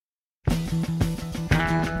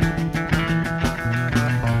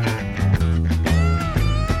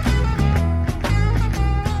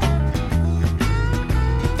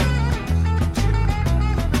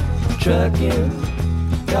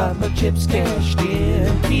trucking, got my chips cashed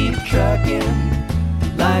in. Keep trucking,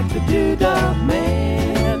 like the Doodah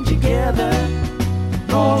Man. Together,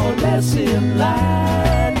 more or less in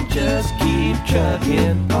line. Just keep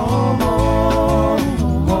trucking on.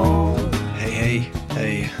 Hey.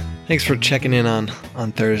 Thanks for checking in on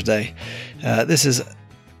Thursday. This is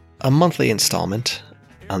a monthly installment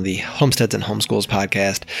on the Homesteads and Homeschools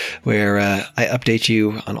podcast, where I update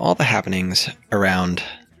you on all the happenings around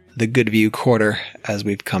the Goodview quarter, as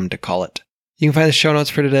we've come to call it. You can find the show notes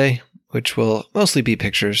for today, which will mostly be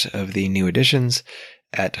pictures of the new editions,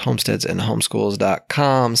 at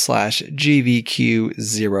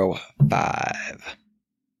homesteadsandhomeschools.com/GVQ05.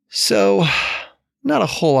 So, not a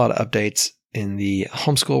whole lot of updates in the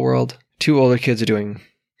homeschool world. 2 older kids are doing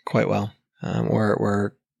quite well.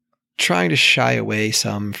 We're trying to shy away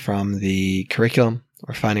some from the curriculum.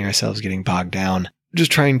 We're finding ourselves getting bogged down.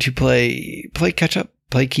 Just trying to play catch up,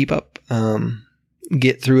 play keep up,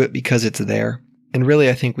 get through it because it's there. And really,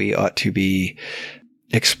 I think we ought to be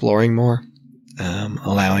exploring more,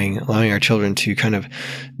 allowing our children to kind of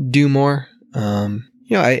do more.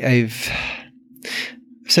 I've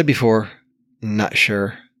said before, not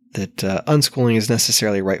sure that unschooling is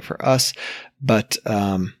necessarily right for us, but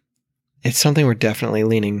it's something we're definitely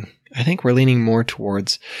leaning more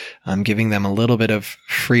towards, giving them a little bit of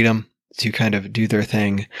freedom to kind of do their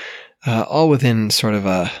thing, all within sort of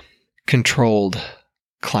a controlled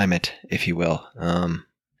climate, if you will.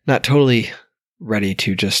 Not totally ready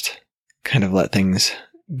to just kind of let things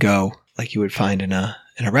go like you would find in a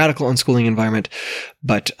radical unschooling environment,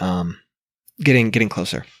 but getting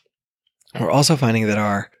closer. We're also finding that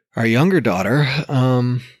our younger daughter,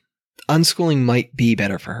 unschooling might be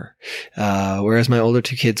better for her. Whereas my older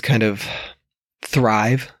 2 kids kind of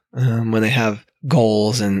thrive when they have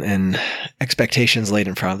goals and expectations laid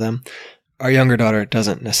in front of them. Our younger daughter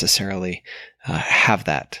doesn't necessarily have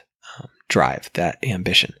that drive, that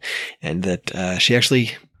ambition, and that she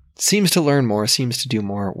actually seems to learn more, seems to do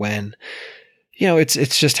more when,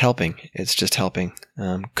 it's just helping. It's just helping,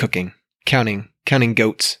 cooking, counting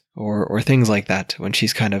goats, or things like that, when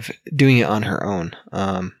she's kind of doing it on her own.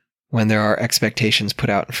 When there are expectations put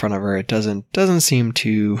out in front of her, it doesn't seem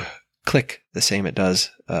to click the same it does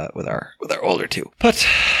with our older 2. But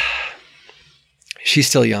she's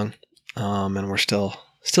still young, and we're still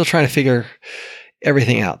trying to figure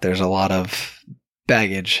everything out. There's a lot of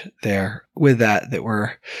baggage there with that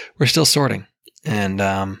we're still sorting.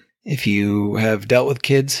 And if you have dealt with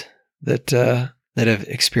kids that have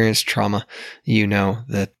experienced trauma, you know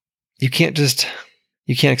that you can't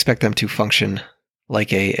expect them to function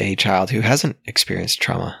like a child who hasn't experienced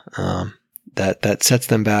trauma. That sets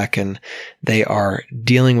them back, and they are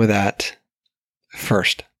dealing with that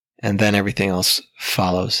first, and then everything else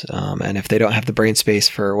follows. And if they don't have the brain space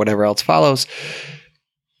for whatever else follows,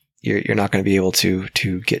 you're not going to be able to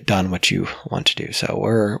get done what you want to do. So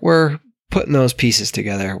we're putting those pieces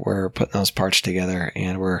together, we're putting those parts together,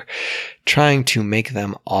 and we're trying to make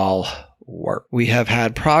them all work. We have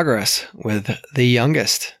had progress with the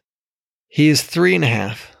youngest. He is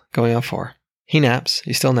 3.5, going on 4. He naps.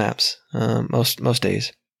 He still naps most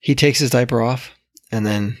days. He takes his diaper off and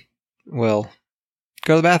then will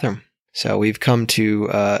go to the bathroom. So we've come to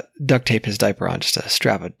duct tape his diaper on, just a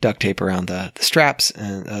strap of duct tape around the straps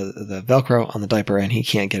and the Velcro on the diaper, and he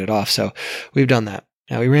can't get it off. So we've done that.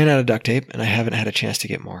 Now, we ran out of duct tape, and I haven't had a chance to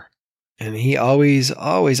get more. And he always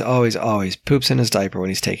poops in his diaper when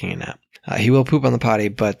he's taking a nap. He will poop on the potty,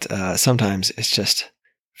 but sometimes it's just,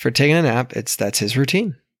 for taking a nap, that's his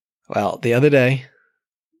routine. Well, the other day,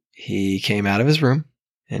 he came out of his room,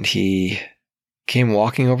 and he came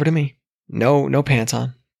walking over to me, no pants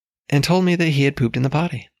on, and told me that he had pooped in the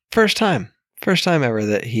potty. First time ever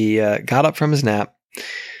that he got up from his nap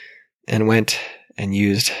and went and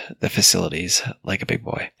used the facilities like a big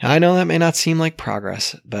boy. Now, I know that may not seem like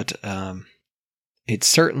progress, but it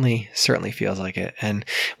certainly feels like it. And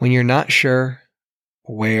when you're not sure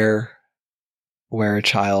where a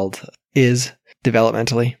child is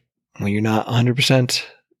developmentally, when you're not 100%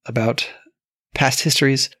 about past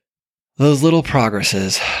histories, those little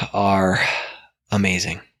progresses are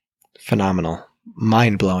amazing, phenomenal,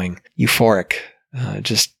 mind-blowing, euphoric,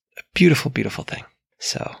 just a beautiful, beautiful thing.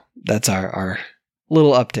 So that's our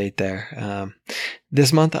little update there.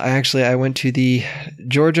 This month, I went to the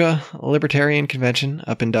Georgia Libertarian Convention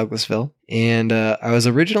up in Douglasville, and I was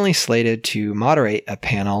originally slated to moderate a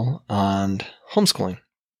panel on homeschooling.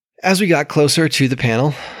 As we got closer to the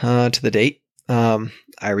panel, to the date,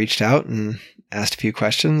 I reached out and asked a few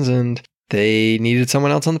questions, and they needed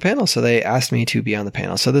someone else on the panel, so they asked me to be on the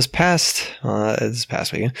panel. So this past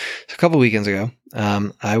weekend, so a couple weekends ago,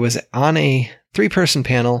 I was on a 3-person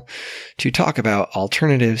panel to talk about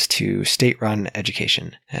alternatives to state-run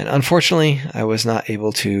education. And unfortunately, I was not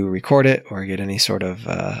able to record it or get any sort of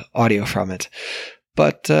audio from it.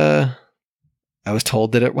 But I was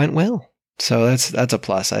told that it went well. So that's a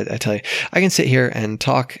plus. I tell you, I can sit here and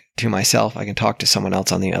talk to myself. I can talk to someone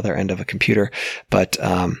else on the other end of a computer, but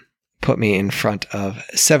put me in front of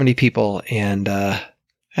 70 people and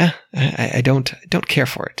I don't care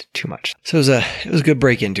for it too much. So it was a good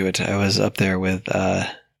break into it. I was up there with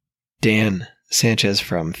Dan Sanchez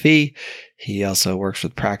from FEE. He also works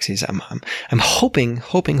with Praxis. I'm hoping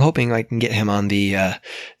I can get him on the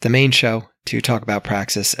main show to talk about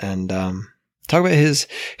Praxis and talk about his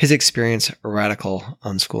experience, radical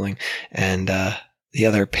unschooling. And the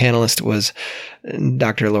other panelist was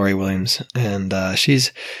Dr. Lori Williams, and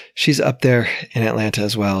she's up there in Atlanta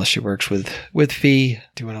as well. She works with FEE,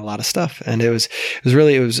 doing a lot of stuff, and it was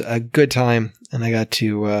a good time, and I got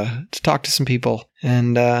to talk to some people,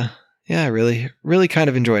 and I really kind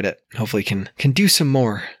of enjoyed it. Hopefully can do some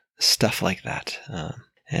more stuff like that.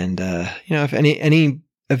 If any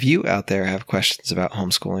of you out there have questions about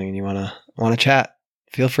homeschooling and you want to chat,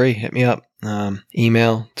 feel free, hit me up.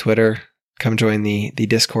 Email, Twitter, come join the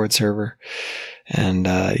Discord server, and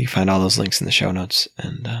you find all those links in the show notes.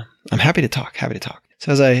 And I'm happy to talk.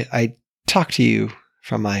 So as I talk to you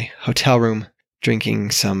from my hotel room,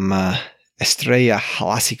 drinking some Estrella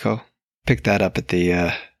Jalisco, picked that up at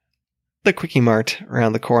the Quickie Mart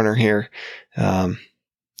around the corner here.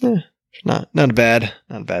 Not a bad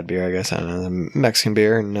beer, I guess. I don't know, the Mexican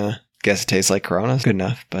beer, and guess it tastes like Corona. It's good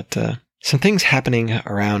enough, but some things happening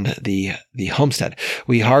around the homestead.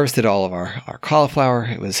 We harvested all of our cauliflower.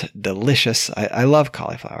 It was delicious. I love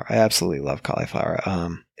cauliflower. I absolutely love cauliflower.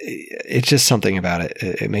 It's just something about it.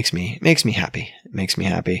 It makes me happy. It makes me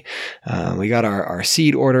happy. We got our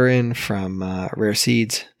seed order in from Rare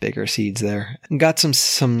Seeds, Baker Seeds there. Got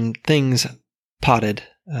some things potted.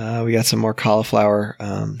 We got some more cauliflower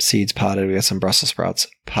seeds potted. We got some Brussels sprouts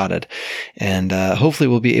potted, and hopefully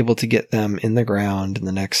we'll be able to get them in the ground in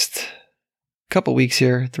the next couple weeks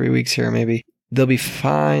here, 3 weeks here maybe. They'll be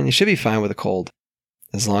fine. They should be fine with a cold.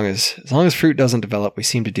 As long as fruit doesn't develop, we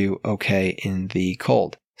seem to do okay in the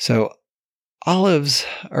cold. So olives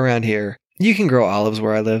around here, you can grow olives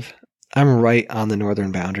where I live. I'm right on the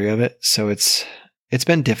northern boundary of it, so it's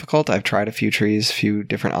been difficult. I've tried a few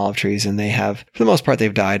different olive trees, and they have, for the most part,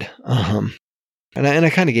 they've died. And I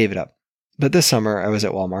kind of gave it up. But this summer I was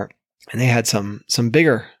at Walmart, and they had some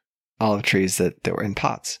bigger olive trees that were in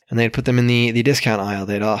pots, and they had put them in the discount aisle.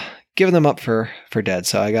 They'd all given them up for dead.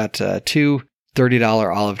 So I got two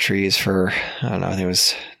 $30 olive trees for, I don't know, I think it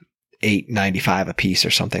was $8.95 a piece or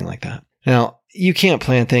something like that. Now, you can't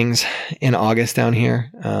plant things in August down here.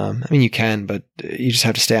 I mean, you can, but you just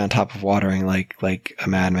have to stay on top of watering like a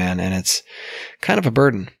madman, and it's kind of a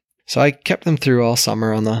burden. So I kept them through all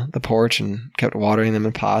summer on the porch and kept watering them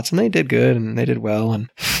in pots, and they did good and they did well, and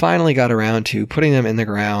finally got around to putting them in the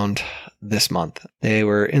ground this month. They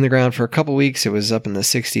were in the ground for a couple weeks. It was up in the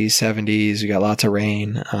 60s, 70s. We got lots of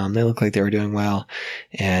rain. They looked like they were doing well.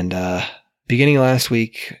 And beginning of last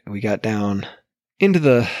week, we got down into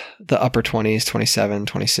the upper 20s, 27,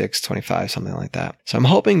 26, 25, something like that. So I'm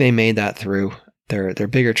hoping they made that through. They're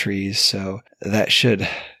bigger trees, so that should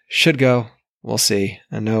go. We'll see.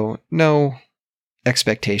 And no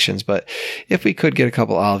expectations, but if we could get a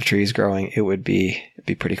couple olive trees growing, it would be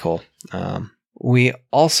pretty cool. We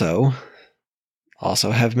also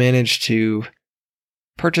have managed to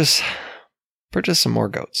purchase some more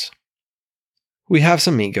goats. We have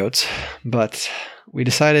some meat goats, but we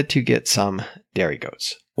decided to get some dairy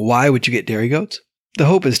goats. Why would you get dairy goats? The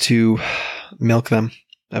hope is to milk them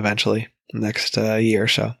eventually, next year or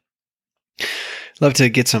so. Love to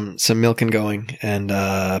get some milking going, and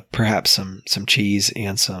perhaps some cheese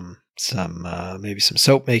and some maybe some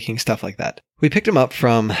soap making, stuff like that. We picked them up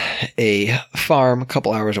from a farm a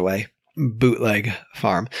couple hours away, bootleg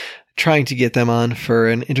farm, trying to get them on for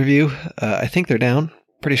an interview. I think they're down.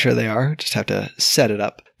 Pretty sure they are. Just have to set it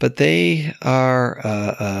up. But they are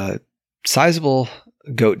a sizable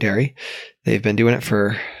goat dairy. They've been doing it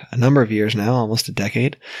for a number of years now, almost a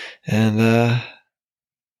decade. And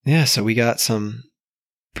so we got some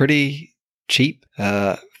pretty cheap,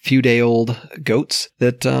 few-day-old goats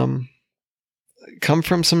that come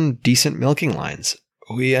from some decent milking lines.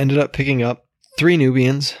 We ended up picking up 3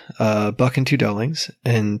 Nubians, a buck and 2 doelings,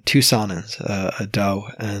 and 2 Saanens, a doe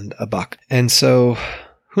and a buck. And so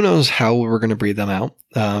who knows how we're going to breed them out.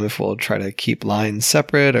 If we'll try to keep lines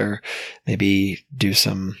separate or maybe do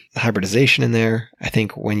some hybridization in there. I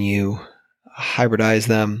think when you hybridize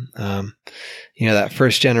them, that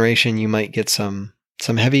first generation, you might get some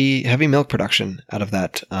heavy milk production out of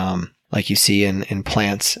that, like you see in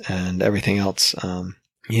plants and everything else.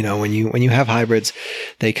 When you have hybrids,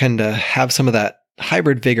 they kind of have some of that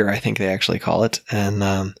hybrid vigor, I think they actually call it.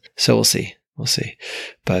 And so we'll see.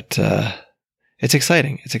 But it's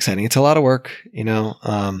exciting. It's a lot of work.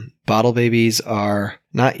 Bottle babies are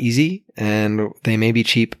not easy and they may be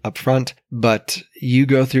cheap up front, but you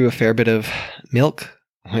go through a fair bit of milk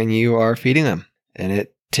when you are feeding them, and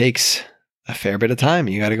it takes a fair bit of time.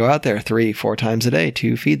 You got to go out there 3-4 times a day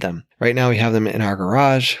to feed them. Right now we have them in our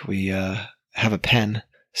garage. We have a pen,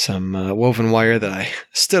 some woven wire that I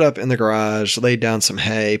stood up in the garage, laid down some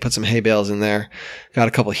hay, put some hay bales in there, got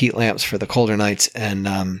a couple heat lamps for the colder nights, and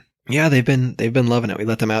they've been loving it. We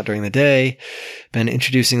let them out during the day, been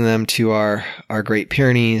introducing them to our Great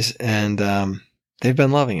Pyrenees, and they've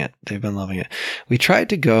been loving it. We tried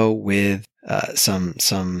to go with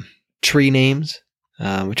some tree names.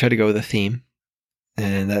 We tried to go with a theme,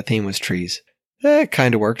 and that theme was trees. It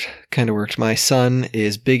kind of worked. My son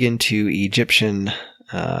is big into Egyptian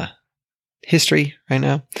history right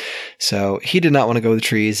now, so he did not want to go with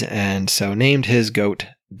trees, and so named his goat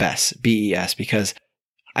Bes, B-E-S, because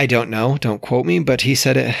I don't know, don't quote me, but he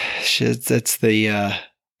said it's the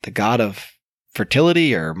god of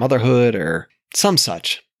fertility or motherhood or some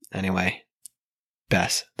such. Anyway,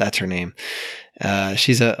 Bes, that's her name.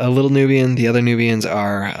 She's a little Nubian. The other Nubians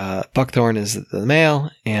are Buckthorn is the male,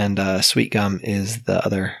 and Sweet Gum is the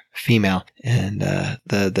other female. And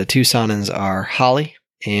the two Sanans are Holly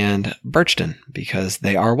and Birchton, because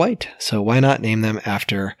they are white. So why not name them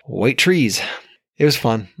after white trees? It was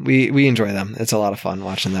fun. We enjoy them. It's a lot of fun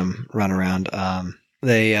watching them run around.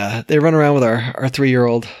 They run around with our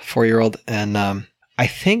 3-year-old, 4-year-old, and I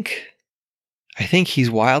think he's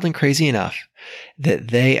wild and crazy enough that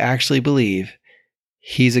they actually believe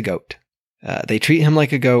he's a goat. They treat him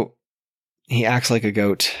like a goat. He acts like a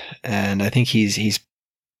goat, and I think he's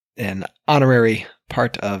an honorary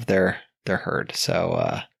part of their herd.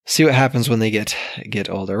 So see what happens when they get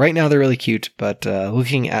older. Right now they're really cute, but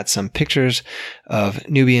looking at some pictures of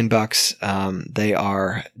Nubian bucks, they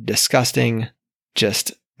are disgusting,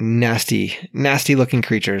 just nasty looking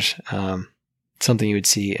creatures. Something you would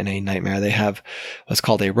see in a nightmare. They have what's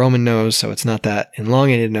called a Roman nose, so it's not that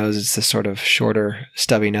elongated nose, it's this sort of shorter,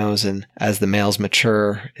 stubby nose, and as the males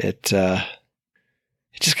mature, it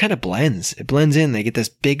just kind of blends. It blends in. They get this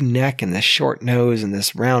big neck and this short nose and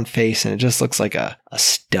this round face, and it just looks like a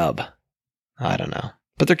stub. I don't know.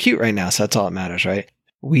 But they're cute right now, so that's all that matters, right?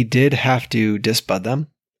 We did have to disbud them.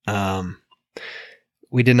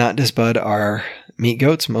 We did not disbud our meat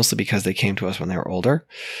goats, mostly because they came to us when they were older.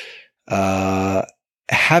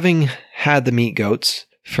 Having had the meat goats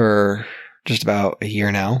for just about a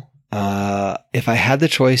year now, if I had the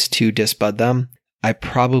choice to disbud them, I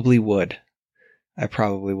probably would.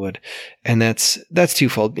 And that's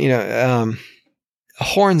twofold.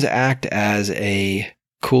 Horns act as a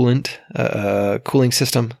coolant, cooling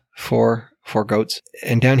system for goats.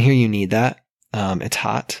 And down here you need that. It's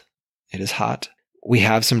hot. It is hot. We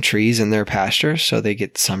have some trees in their pasture, so they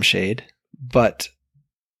get some shade, but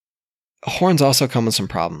horns also come with some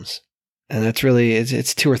problems. And that's really,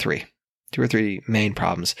 it's two or three main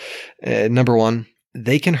problems. Number one,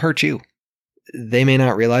 they can hurt you. They may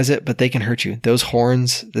not realize it, but they can hurt you. Those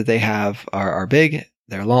horns that they have are big,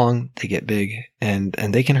 they're long, they get big, and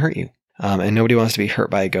they can hurt you. And nobody wants to be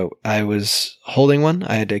hurt by a goat. I was holding one.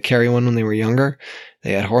 I had to carry one when they were younger.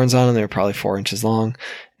 They had horns on them. They were probably 4 inches long.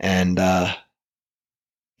 And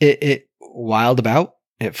it wiled about.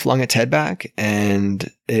 It flung its head back,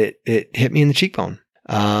 and it hit me in the cheekbone.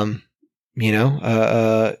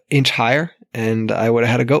 Inch higher, and I would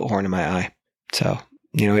have had a goat horn in my eye. So,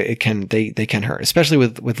 they can hurt, especially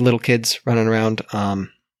with little kids running around. One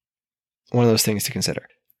of those things to consider.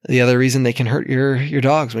 The other reason they can hurt your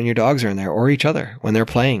dogs when your dogs are in there, or each other when they're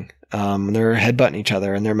playing, when they're headbutting each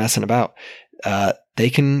other and they're messing about. They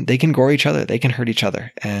can gore each other. They can hurt each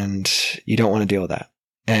other, and you don't want to deal with that.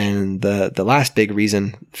 And the last big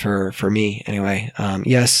reason for me anyway,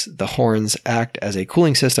 yes, the horns act as a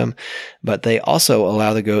cooling system, but they also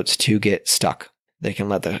allow the goats to get stuck. They can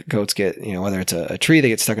let the goats get, whether it's a tree, they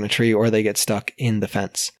get stuck in a tree, or they get stuck in the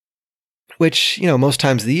fence, which, most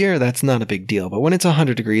times of the year, that's not a big deal. But when it's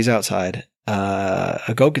 100 degrees outside,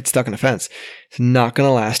 a goat gets stuck in a fence. It's not going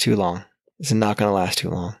to last too long.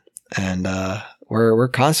 And, we're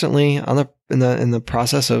constantly in the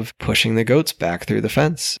process of pushing the goats back through the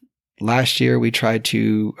fence. Last year, we tried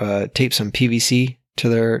to tape some PVC to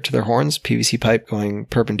their horns, PVC pipe going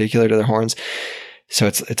perpendicular to their horns. So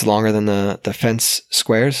it's longer than the fence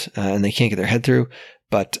squares, and they can't get their head through,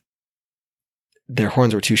 but their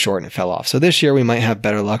horns were too short and it fell off. So this year we might have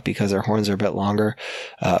better luck because their horns are a bit longer.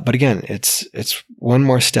 But again, it's one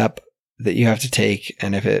more step that you have to take.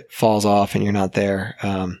 And if it falls off and you're not there,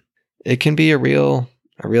 it can be a real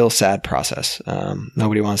sad process.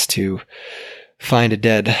 Nobody wants to find a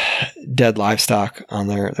dead livestock on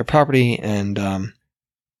their property, and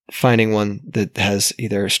finding one that has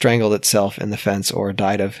either strangled itself in the fence or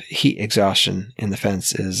died of heat exhaustion in the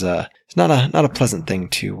fence is not a pleasant thing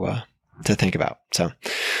to think about. So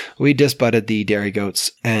we just butted the dairy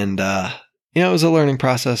goats, and it was a learning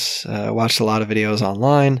process. Watched a lot of videos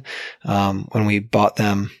online. When we bought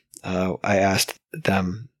them, I asked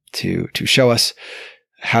them to show us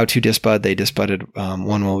how to disbud. They disbudded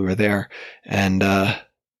one while we were there, and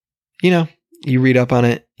you read up on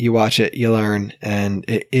it, you watch it, you learn, and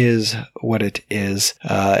it is what it is.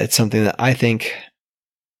 It's something that I think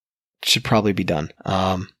should probably be done.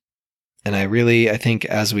 And I think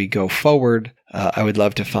as we go forward, I would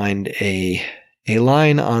love to find a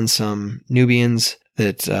line on some Nubians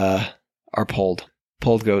that are polled.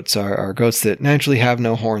 Polled goats are goats that naturally have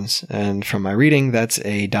no horns. And from my reading, that's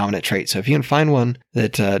a dominant trait. So if you can find one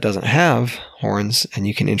that doesn't have horns and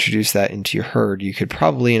you can introduce that into your herd, you could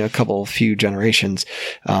probably in a few generations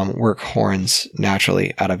work horns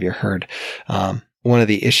naturally out of your herd. One of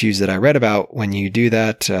the issues that I read about when you do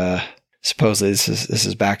that, supposedly this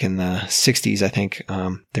is back in the 60s, I think,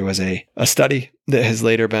 there was a study that has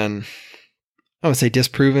later been, I wouldn't say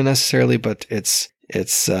disproven necessarily, but its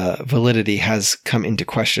validity has come into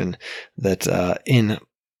question, that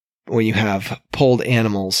when you have polled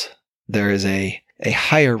animals, there is a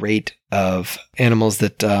higher rate of animals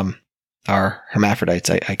that are hermaphrodites.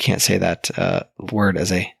 I can't say that word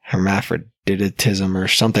as a hermaphroditism or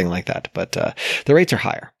something like that, but the rates are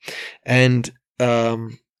higher. And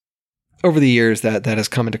over the years, that has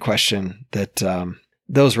come into question, that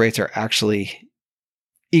those rates are actually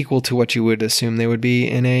equal to what you would assume they would be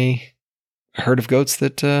in a herd of goats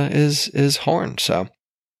that is horned. So,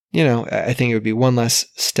 I think it would be one less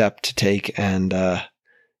step to take, and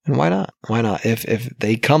why not? Why not? If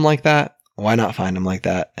they come like that, why not find them like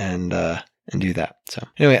that and do that? So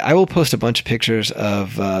anyway, I will post a bunch of pictures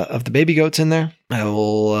of the baby goats in there. I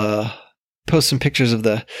will post some pictures of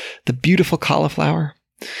the beautiful cauliflower,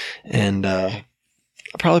 and I'll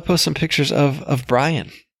probably post some pictures of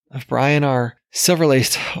Brian, our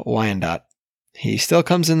silver-laced Wyandotte. He still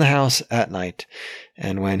comes in the house at night,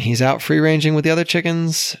 and when he's out free-ranging with the other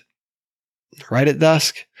chickens, right at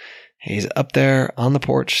dusk, he's up there on the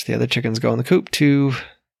porch. The other chickens go in the coop to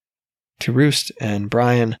roost, and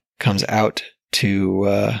Brian comes out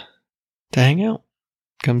to hang out.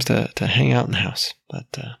 Comes to hang out in the house. But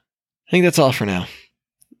I think that's all for now.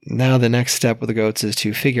 Now the next step with the goats is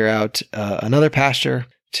to figure out another pasture,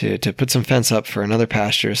 to put some fence up for another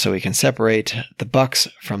pasture so we can separate the bucks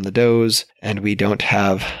from the does, and we don't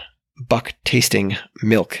have buck tasting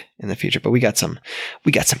milk in the future. But we got some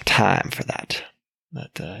time for that.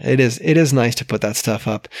 But it is nice to put that stuff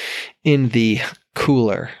up in the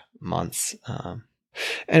cooler months.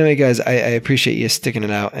 Anyway, guys, I appreciate you sticking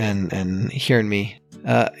it out and hearing me.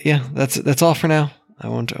 That's all for now. I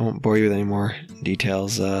won't bore you with any more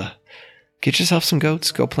details. Get yourself some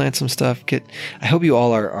goats. Go plant some stuff. I hope you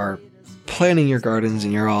all are planting your gardens,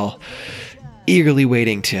 and you're all eagerly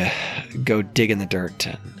waiting to go dig in the dirt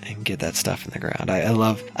and get that stuff in the ground. I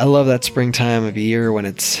love that springtime of year when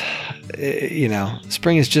it's,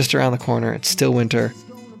 spring is just around the corner. It's still winter,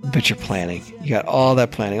 but you're planning. You got all that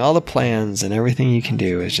planning, all the plans, and everything you can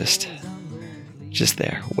do is just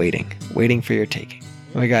there, waiting for your taking.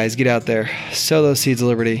 All right, guys, get out there, sow those seeds of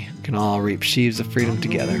liberty. We can all reap sheaves of freedom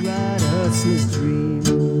together. I'm gonna ride Hustler's dream.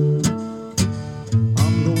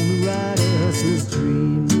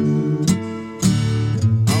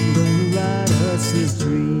 I'm gonna ride Hustler's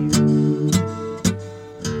dream.